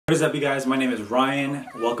What is up, you guys? My name is Ryan.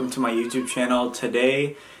 Welcome to my YouTube channel.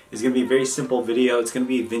 Today is going to be a very simple video. It's going to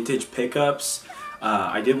be vintage pickups.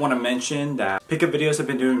 I did want to mention that pickup videos have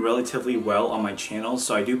been doing relatively well on my channel,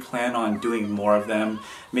 so I do plan on doing more of them.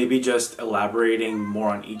 Maybe just elaborating more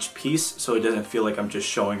on each piece so it doesn't feel like I'm just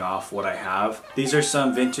showing off what I have. These are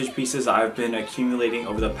some vintage pieces I've been accumulating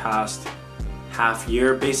over the past half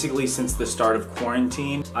year, basically since the start of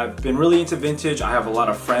quarantine. I've been really into vintage. I have a lot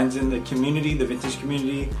of friends in the community, the vintage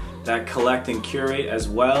community, that collect and curate as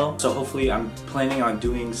well. So hopefully I'm planning on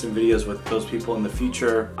doing some videos with those people in the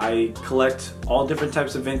future. I collect all different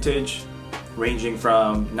types of vintage, ranging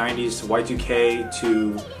from 90s to Y2K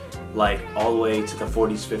to like all the way to the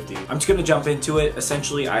 40s, 50s. I'm just gonna jump into it.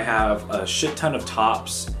 Essentially, I have a shit ton of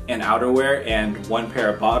tops and outerwear and one pair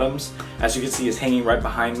of bottoms. As you can see, is hanging right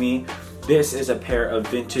behind me. This is a pair of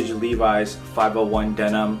vintage Levi's 501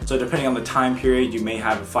 denim. So depending on the time period, you may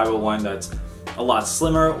have a 501 that's a lot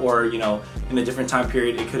slimmer, or you know, in a different time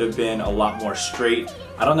period it could have been a lot more straight.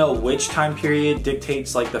 I don't know which time period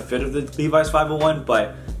dictates like the fit of the Levi's 501,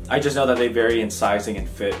 but I just know that they vary in sizing and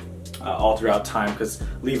fit all throughout time, because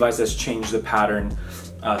Levi's has changed the pattern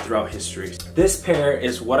throughout history. This pair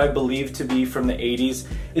is what I believe to be from the 80s.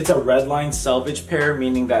 It's a redline selvage pair,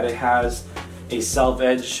 meaning that it has a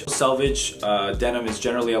selvage. Selvage denim is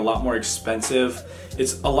generally a lot more expensive.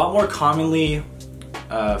 It's a lot more commonly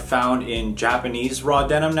found in Japanese raw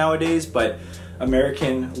denim nowadays, but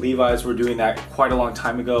American Levi's were doing that quite a long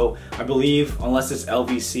time ago. I believe, unless it's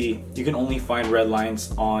LVC, you can only find red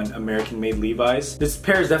lines on American-made Levi's. This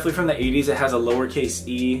pair is definitely from the 80s. It has a lowercase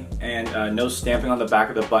e and no stamping on the back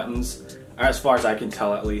of the buttons, as far as I can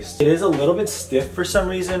tell at least. It is a little bit stiff for some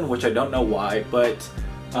reason, which I don't know why, but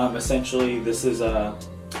essentially this is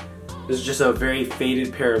just a very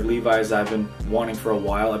faded pair of Levi's I've been wanting for a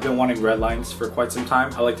while. I've been wanting red lines for quite some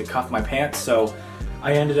time. I like to cuff my pants, so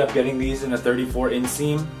I ended up getting these in a 34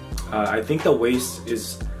 inseam. I think the waist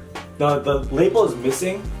is, the label is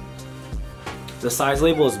missing. The size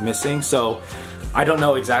label is missing, so I don't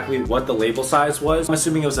know exactly what the label size was. I'm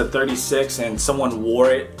assuming it was a 36 and someone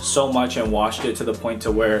wore it so much and washed it to the point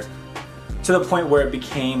where it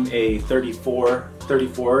became a 34,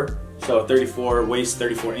 so 34 waist,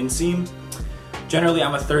 34 inseam. Generally,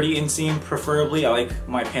 I'm a 30 inseam, preferably. I like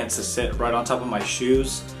my pants to sit right on top of my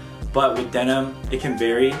shoes, but with denim, it can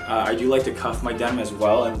vary. I do like to cuff my denim as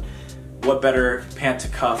well, and what better pant to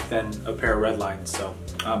cuff than a pair of red lines? So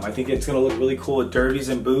I think it's gonna look really cool with derbies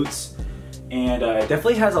and boots, and it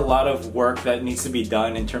definitely has a lot of work that needs to be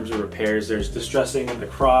done in terms of repairs. There's distressing in the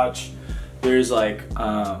crotch, there's like,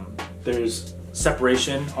 there's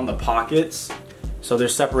separation on the pockets. So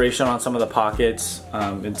there's separation on some of the pockets,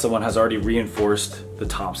 and someone has already reinforced the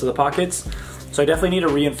tops of the pockets. So I definitely need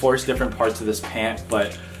to reinforce different parts of this pant,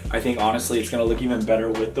 but I think honestly it's gonna look even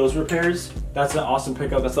better with those repairs. That's an awesome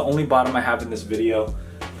pickup. That's the only bottom I have in this video,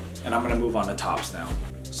 and I'm gonna move on to tops now.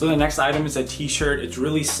 So the next item is a t-shirt. It's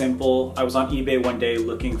really simple. I was on eBay one day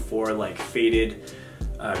looking for like faded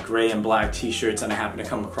gray and black t-shirts, and I happened to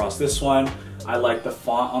come across this one. I like the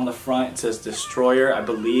font on the front. It says Destroyer. I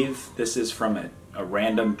believe this is from a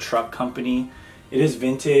random truck company. It is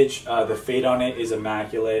vintage. The fade on it is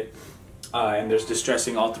immaculate, and there's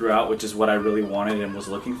distressing all throughout, which is what I really wanted and was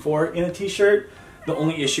looking for in a t-shirt. The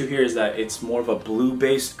only issue here is that it's more of a blue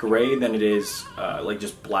based gray than it is like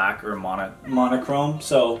just black or monochrome.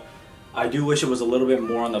 So I do wish it was a little bit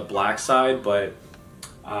more on the black side, but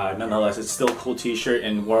nonetheless it's still a cool t-shirt,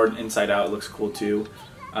 and worn inside out it looks cool too.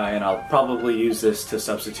 And I'll probably use this to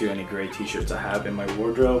substitute any gray t-shirts I have in my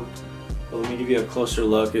wardrobe. But let me give you a closer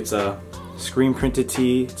look. It's a screen printed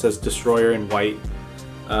tee. It says Destroyer in white.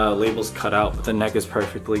 Label's cut out, but the neck is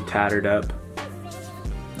perfectly tattered up.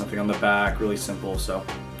 Nothing on the back, really simple. So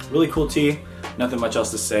really cool tee. Nothing much else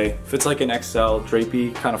to say. Fits like an XL,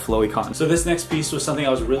 drapey, kind of flowy cotton. So this next piece was something I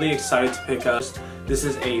was really excited to pick up. This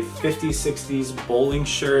is a 50's, 60's bowling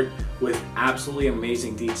shirt with absolutely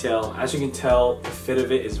amazing detail. As you can tell, the fit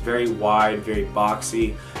of it is very wide, very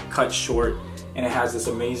boxy, cut short, and it has this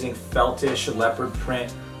amazing feltish leopard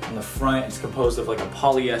print on the front. It's composed of like a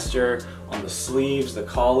polyester on the sleeves, the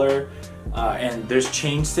collar, and there's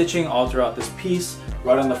chain stitching all throughout this piece.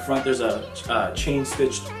 Right on the front there's a chain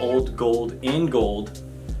stitched old gold in gold.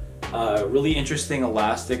 Really interesting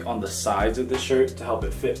elastic on the sides of the shirt to help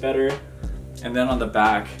it fit better. And then on the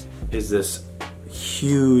back is this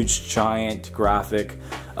huge giant graphic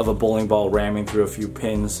of a bowling ball ramming through a few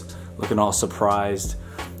pins, looking all surprised.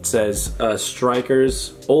 It says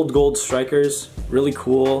strikers, old gold strikers. Really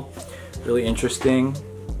cool, really interesting.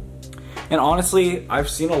 And honestly, I've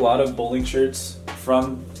seen a lot of bowling shirts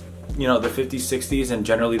from you know, the 50s, 60s, and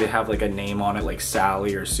generally they have like a name on it, like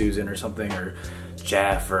Sally or Susan or something, or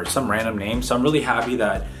Jeff or some random name. So I'm really happy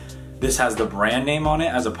that this has the brand name on it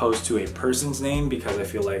as opposed to a person's name, because I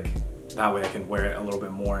feel like that way I can wear it a little bit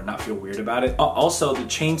more and not feel weird about it. Also, the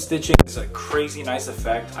chain stitching is a crazy nice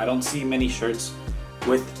effect. I don't see many shirts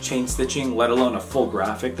with chain stitching, let alone a full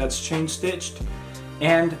graphic that's chain stitched.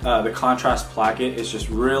 And the contrast placket is just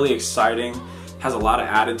really exciting. Has a lot of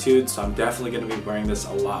attitude, so I'm definitely going to be wearing this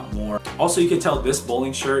a lot more. Also, you can tell this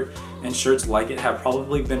bowling shirt and shirts like it have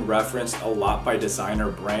probably been referenced a lot by designer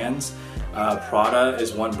brands. Prada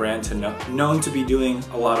is one brand known to be doing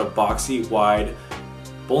a lot of boxy, wide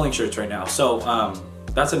bowling shirts right now. So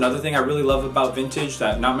that's another thing I really love about vintage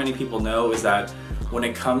that not many people know, is that when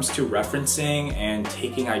it comes to referencing and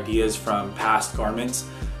taking ideas from past garments,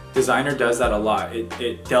 designer does that a lot.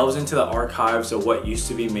 It delves into the archives of what used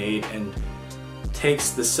to be made and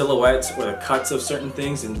takes the silhouettes or the cuts of certain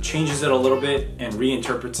things and changes it a little bit and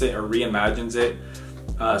reinterprets it or reimagines it.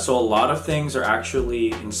 So a lot of things are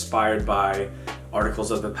actually inspired by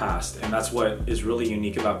articles of the past, and that's what is really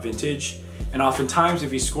unique about vintage. And oftentimes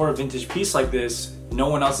if you score a vintage piece like this, no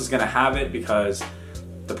one else is gonna have it, because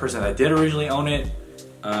the person that did originally own it,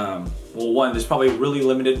 well, one, there's probably really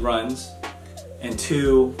limited runs, and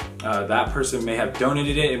two, that person may have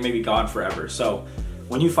donated it and maybe gone forever. So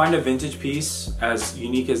when you find a vintage piece as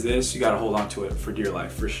unique as this, you gotta hold on to it for dear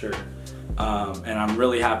life, for sure. And I'm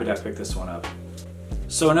really happy to pick this one up.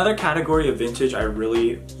 So another category of vintage I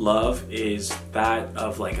really love is that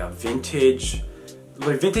of like a vintage,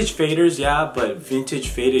 like vintage faders, yeah, but vintage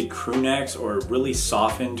faded crew necks or really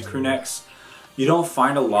softened crew necks. You don't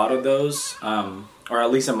find a lot of those, or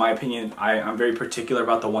at least in my opinion, I'm very particular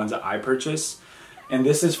about the ones that I purchase. And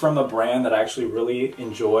this is from a brand that I actually really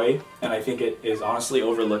enjoy, and I think it is honestly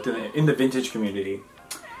overlooked in the vintage community,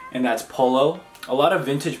 and that's Polo. A lot of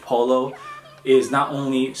vintage Polo is not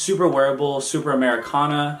only super wearable, super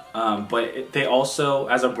Americana, but they also,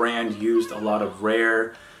 as a brand, used a lot of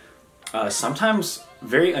rare, sometimes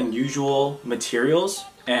very unusual materials.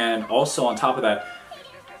 And also on top of that,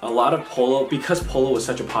 a lot of Polo, because Polo was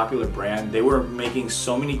such a popular brand, they were making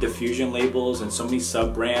so many diffusion labels and so many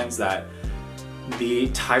sub-brands that the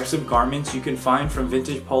types of garments you can find from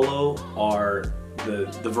vintage Polo are,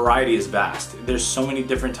 the variety is vast. There's so many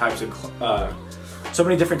different types of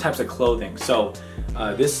clothing. So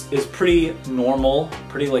this is pretty normal,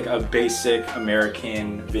 pretty like a basic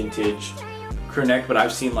American vintage crew neck, but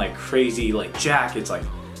I've seen like crazy like jackets, like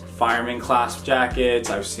fireman clasp jackets.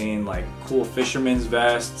 I've seen like cool fisherman's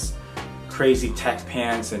vests, crazy tech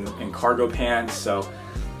pants and cargo pants. So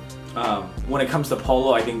when it comes to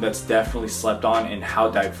Polo, I think that's definitely slept on in how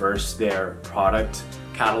diverse their product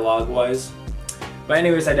catalog was. But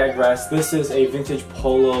anyways, I digress. This is a vintage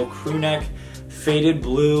Polo crew neck. Faded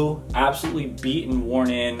blue, absolutely beat and worn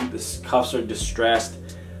in. The cuffs are distressed.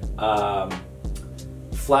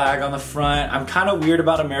 Flag on the front. I'm kind of weird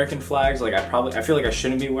about American flags. Like I feel like I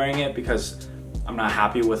shouldn't be wearing it because I'm not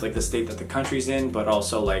happy with like the state that the country's in, but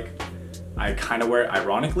also like I kind of wear it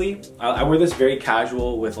ironically. I wear this very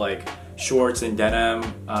casual with like shorts and denim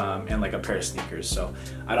and like a pair of sneakers. So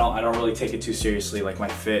I don't really take it too seriously, like my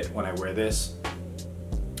fit when I wear this.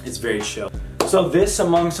 It's very chill. So this,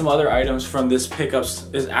 among some other items from this pickups,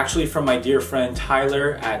 is actually from my dear friend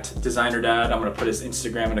Tyler at Designer Dad. I'm gonna put his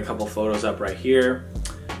Instagram and a couple photos up right here.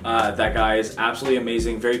 That guy is absolutely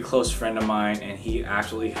amazing, very close friend of mine, and he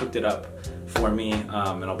actually hooked it up for me.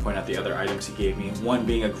 And I'll point out the other items he gave me. One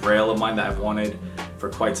being a grail of mine that I've wanted for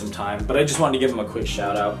quite some time, but I just wanted to give him a quick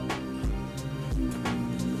shout out.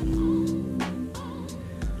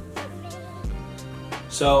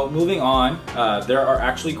 So moving on, there are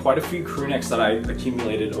actually quite a few crew necks that I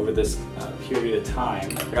accumulated over this period of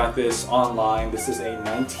time. I got this online. This is a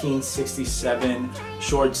 1967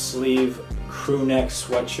 short sleeve crew neck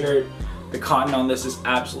sweatshirt. The cotton on this is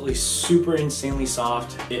absolutely super insanely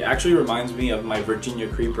soft. It actually reminds me of my Virginia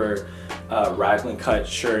Creeper raglan cut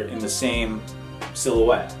shirt in the same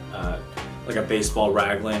silhouette. Like a baseball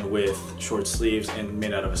raglan with short sleeves and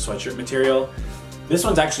made out of a sweatshirt material. This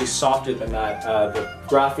one's actually softer than that. The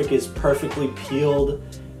graphic is perfectly peeled.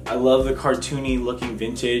 I love the cartoony looking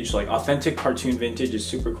vintage, like authentic cartoon vintage is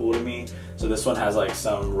super cool to me. So this one has like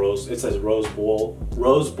some it says Rose Bowl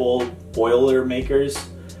boiler makers,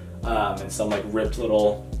 and some like ripped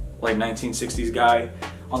little like 1960s guy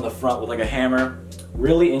on the front with like a hammer.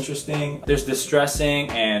 Really interesting. There's distressing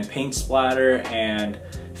and paint splatter and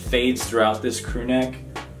fades throughout this crew neck.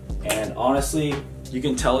 And honestly, you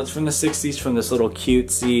can tell it's from the 60s from this little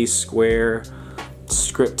cutesy square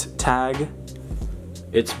script tag.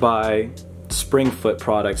 It's by spring foot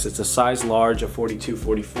products. It's a size large, a 42,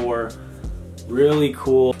 44. Really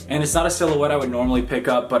cool. And it's not a silhouette I would normally pick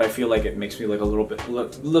up, but I feel like it makes me look a little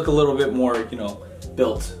bit more, you know,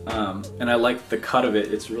 built. And I like the cut of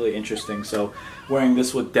it. It's really interesting. So wearing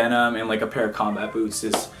this with denim and like a pair of combat boots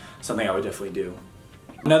is something I would definitely do.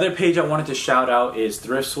 Another page I wanted to shout out is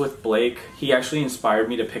Thrifts with Blake. He actually inspired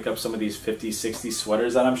me to pick up some of these 50s, 60s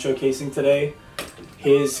sweaters that I'm showcasing today.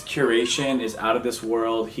 His curation is out of this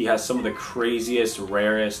world. He has some of the craziest,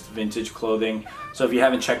 rarest vintage clothing. So if you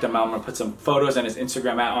haven't checked him out, I'm gonna put some photos and his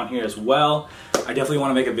Instagram on here as well. I definitely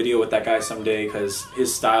wanna make a video with that guy someday because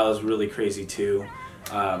his style is really crazy too.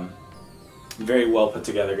 Very well put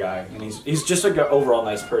together guy. And he's just like an overall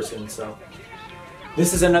nice person, so.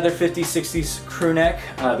 This is another 50s, 60s crew neck.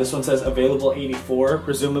 This one says available 84.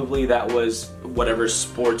 Presumably that was whatever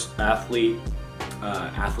sports athlete's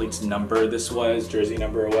number this was, jersey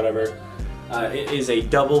number or whatever. It is a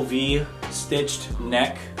double V stitched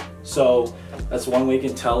neck. So that's one way you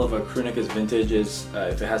can tell if a crew neck is vintage is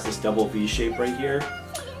if it has this double V shape right here.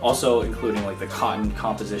 Also including like the cotton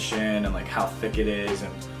composition and like how thick it is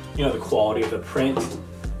and you know the quality of the print.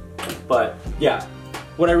 But yeah.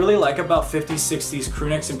 What I really like about 50s, 60s crew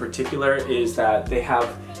necks in particular is that they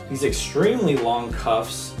have these extremely long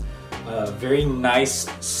cuffs, very nice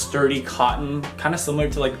sturdy cotton, kind of similar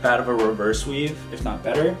to like that of a reverse weave, if not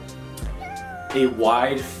better. A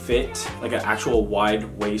wide fit, like an actual wide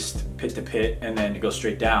waist pit to pit, and then it goes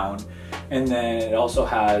straight down. And then it also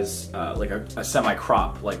has like a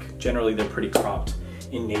semi-crop, like generally they're pretty cropped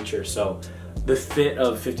in nature. So the fit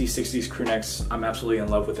of 50s, 60s crew necks, I'm absolutely in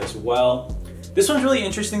love with as well. This one's really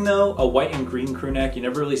interesting though, a white and green crew neck. You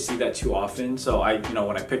never really see that too often. So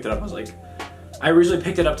when I picked it up, I was like, I originally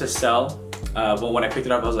picked it up to sell, but when I picked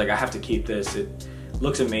it up, I was like, I have to keep this. It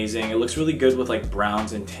looks amazing. It looks really good with like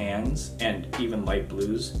browns and tans and even light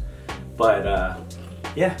blues. But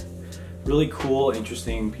yeah, really cool,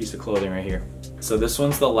 interesting piece of clothing right here. So this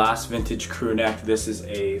one's the last vintage crew neck. This is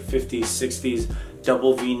a 50s, 60s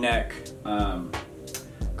double V-neck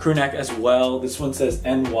crew neck as well. This one says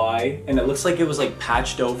NY, and it looks like it was like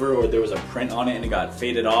patched over or there was a print on it and it got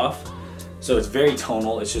faded off. So it's very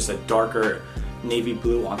tonal. It's just a darker navy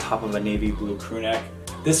blue on top of a navy blue crew neck.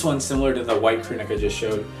 This one, similar to the white crew neck I just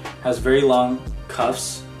showed, has very long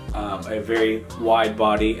cuffs, a very wide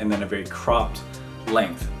body, and then a very cropped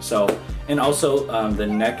length. So, and also the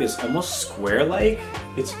neck is almost square-like.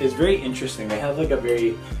 It's very interesting. They have like a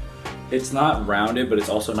very, it's not rounded, but it's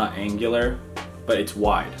also not angular, but it's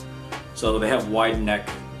wide. So they have wide neck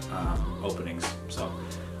openings. So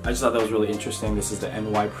I just thought that was really interesting. This is the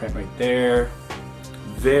NY print right there.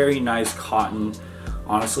 Very nice cotton.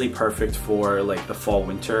 Honestly perfect for like the fall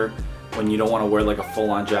winter when you don't want to wear like a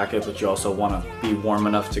full-on jacket, but you also want to be warm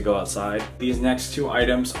enough to go outside. These next two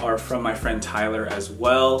items are from my friend Tyler as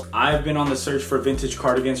well. I've been on the search for vintage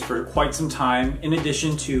cardigans for quite some time. In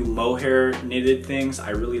addition to mohair knitted things, I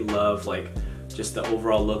really love like just the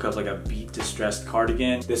overall look of like a beat distressed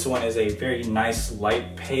cardigan. This one is a very nice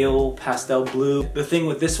light pale pastel blue. The thing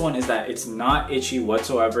with this one is that it's not itchy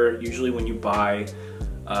whatsoever. Usually when you buy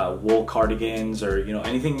wool cardigans or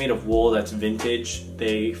anything made of wool that's vintage,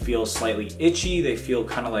 they feel slightly itchy. They feel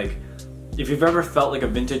kind of like, if you've ever felt like a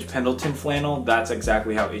vintage Pendleton flannel, that's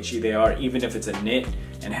exactly how itchy they are. Even if it's a knit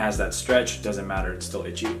and has that stretch, doesn't matter, it's still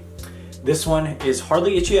itchy. This one is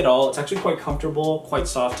hardly itchy at all. It's actually quite comfortable, quite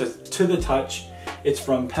soft to the touch. It's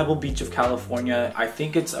from Pebble Beach of California. I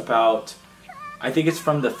think it's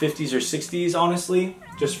from the 50s or 60s, honestly,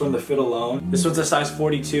 just from the fit alone. This one's a size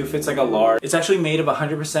 42, fits like a large. It's actually made of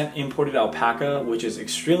 100% imported alpaca, which is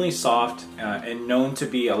extremely soft and known to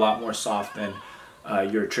be a lot more soft than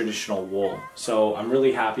your traditional wool. So I'm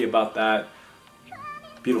really happy about that.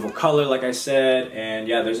 Beautiful color, like I said, and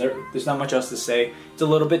yeah, there's not much else to say. It's a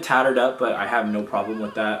little bit tattered up, but I have no problem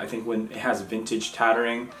with that. I think when it has vintage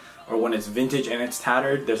tattering, or when it's vintage and it's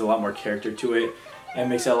tattered, there's a lot more character to it and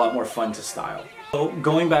makes it a lot more fun to style. So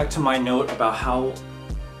going back to my note about how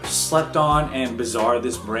slept on and bizarre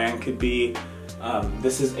this brand could be,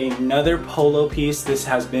 this is another polo piece. This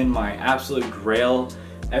has been my absolute grail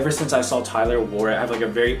ever since I saw Tyler wore it. I have like a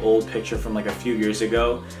very old picture from like a few years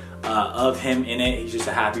ago of him in it. He's just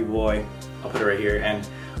a happy boy. I'll put it right here. And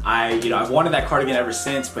I've wanted that cardigan ever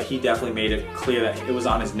since, but he definitely made it clear that it was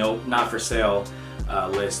on his not for sale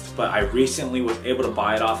list. But I recently was able to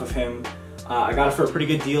buy it off of him. I got it for a pretty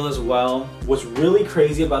good deal as well. What's really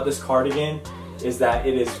crazy about this cardigan is that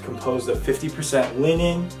it is composed of 50%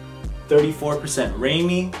 linen, 34%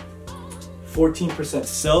 ramie, 14%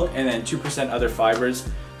 silk, and then 2% other fibers.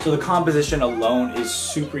 So the composition alone is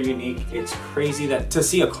super unique. It's crazy that to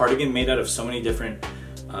see a cardigan made out of so many different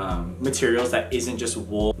materials that isn't just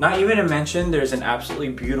wool. Not even to mention there's an absolutely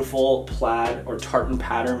beautiful plaid or tartan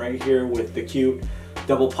pattern right here with the cute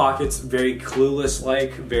double pockets, very Clueless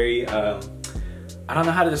like, very I don't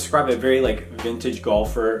know how to describe it, very like vintage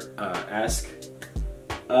golfer esque.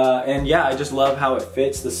 And yeah, I just love how it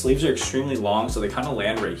fits. The sleeves are extremely long, so they kind of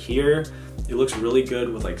land right here. It looks really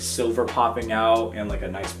good with like silver popping out and like a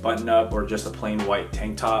nice button up, or just a plain white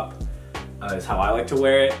tank top is how I like to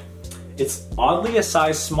wear it. It's oddly a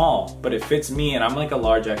size small, but it fits me, and I'm like a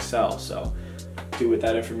large XL, so do with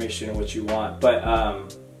that information what you want. But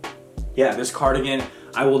yeah, this cardigan,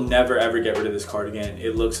 I will never ever get rid of this cardigan.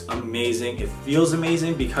 It looks amazing. It feels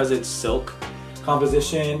amazing because it's silk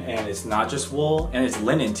composition and it's not just wool, and it's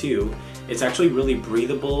linen too. It's actually really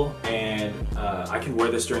breathable, and I can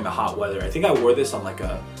wear this during the hot weather. I think I wore this on like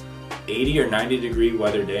a 80 or 90 degree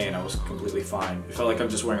weather day and I was completely fine. It felt like I'm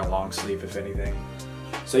just wearing a long sleeve if anything.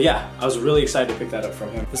 So yeah, I was really excited to pick that up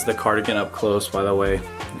from him. This is the cardigan up close, by the way,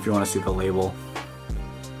 if you want to see the label.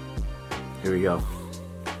 Here we go.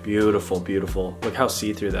 Beautiful, beautiful. Look how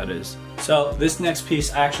see-through that is. So this next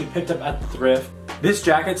piece I actually picked up at Thrift. This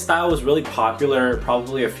jacket style was really popular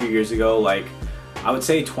probably a few years ago. Like I would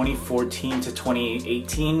say 2014 to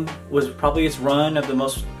 2018 was probably its run of the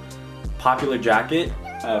most popular jacket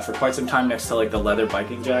for quite some time, next to like the leather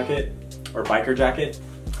biking jacket or biker jacket.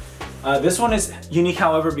 This one is unique,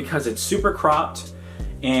 however, because it's super cropped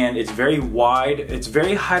and it's very wide. It's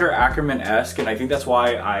very Hyder Ackerman-esque, and I think that's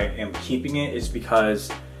why I am keeping it, is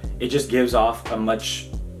because it just gives off a much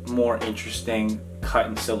more interesting cut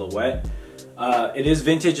and silhouette. It is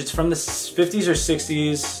vintage. It's from the 50s or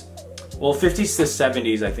 60s. Well, 50s to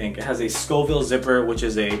 70s, I think. It has a Scoville zipper, which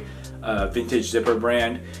is a vintage zipper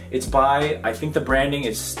brand. It's by, I think the branding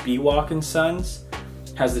is Speedwalk & Sons.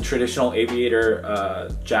 Has the traditional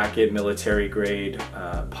aviator jacket, military grade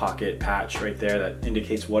pocket patch right there that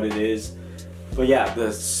indicates what it is. But yeah,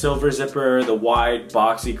 the silver zipper, the wide,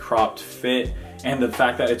 boxy, cropped fit, and the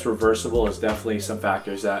fact that it's reversible is definitely some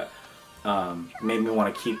factors that made me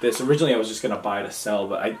want to keep this. Originally I was just going to buy to sell,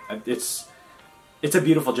 but it's a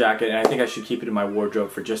beautiful jacket, and I think I should keep it in my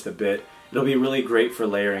wardrobe for just a bit. It'll be really great for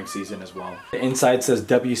layering season as well. The inside says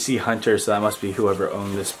WC Hunter, so that must be whoever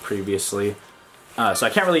owned this previously. So I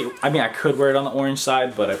can't really, I mean I could wear it on the orange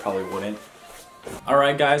side, but I probably wouldn't.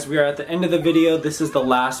 Alright guys, we are at the end of the video. This is the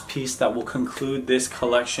last piece that will conclude this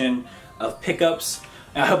collection of pickups.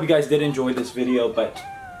 And I hope you guys did enjoy this video, but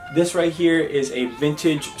this right here is a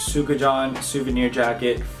vintage Sugajan souvenir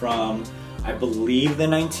jacket from, I believe, the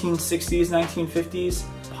 1960s,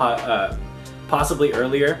 1950s, possibly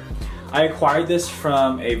earlier. I acquired this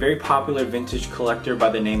from a very popular vintage collector by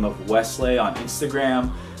the name of Wesley on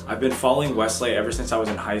Instagram. I've been following Wesley ever since I was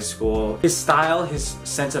in high school. His style, his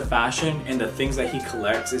sense of fashion, and the things that he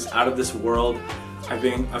collects is out of this world. I've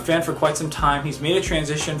been a fan for quite some time. He's made a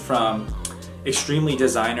transition from extremely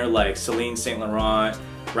designer like Celine Saint Laurent,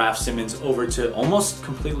 Raf Simons, over to almost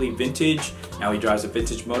completely vintage. Now he drives a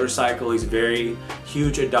vintage motorcycle. He's a very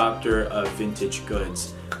huge adopter of vintage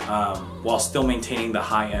goods while still maintaining the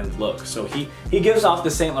high-end look. So he gives off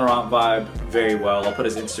the Saint Laurent vibe very well. I'll put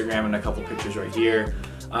his Instagram and a couple pictures right here.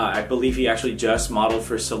 I believe he actually just modeled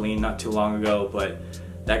for Celine not too long ago, but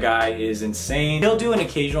that guy is insane. He'll do an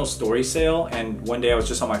occasional story sale, and one day I was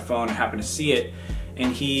just on my phone and happened to see it,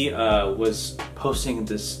 and he was posting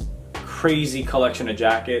this crazy collection of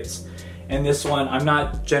jackets. And this one, I'm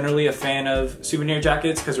not generally a fan of souvenir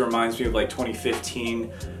jackets because it reminds me of like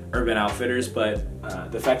 2015 Urban Outfitters, but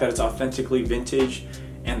the fact that it's authentically vintage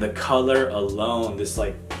and the color alone, this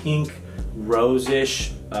like pink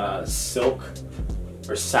rose-ish silk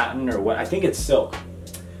or satin or what, I think it's silk.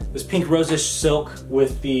 This pink rose-ish silk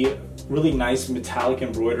with the really nice metallic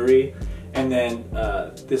embroidery, and then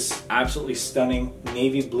this absolutely stunning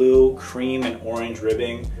navy blue, cream, and orange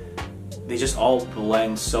ribbing. They just all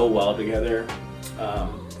blend so well together.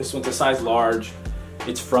 This one's a size large.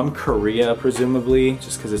 It's from Korea, presumably,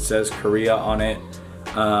 just because it says Korea on it.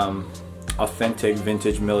 Authentic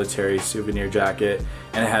vintage military souvenir jacket,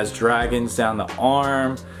 and it has dragons down the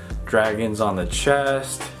arm, dragons on the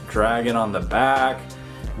chest, dragon on the back.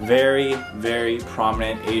 Very, very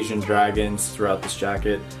prominent Asian dragons throughout this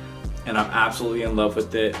jacket, and I'm absolutely in love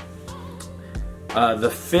with it. The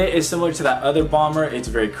fit is similar to that other bomber. It's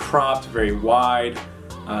very cropped, very wide.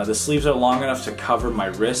 The sleeves are long enough to cover my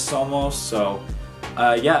wrists almost. So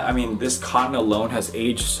yeah, I mean, this cotton alone has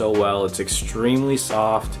aged so well. It's extremely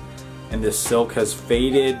soft, and this silk has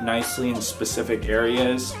faded nicely in specific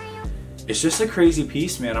areas. It's just a crazy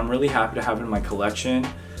piece, man. I'm really happy to have it in my collection.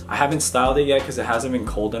 I haven't styled it yet because it hasn't been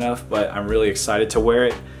cold enough, but I'm really excited to wear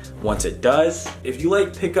it once it does. If you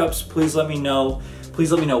like pickups, please let me know. Please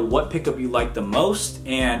Please let me know what pickup you like the most.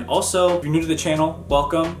 And also, if you're new to the channel,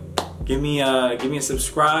 welcome. Give me a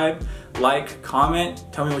subscribe, like, comment,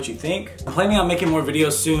 tell me what you think. I'm planning on making more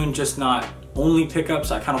videos soon, just not only pickups.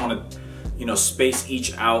 I kind of want to, you know, space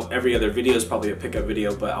each out. Every other video is probably a pickup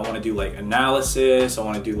video, but I want to do like analysis. I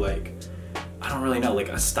want to do like, I don't really know, like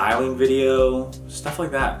a styling video, stuff like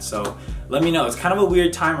that. So let me know. It's kind of a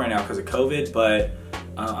weird time right now because of COVID, but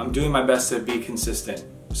I'm doing my best to be consistent.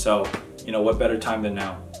 So, you know, what better time than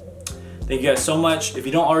now? Thank you guys so much. If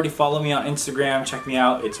you don't already follow me on Instagram, check me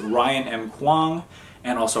out. It's Ryan M. Kwong,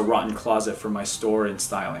 and also Rotten Closet for my store and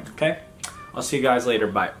styling, okay? I'll see you guys later.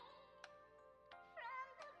 Bye.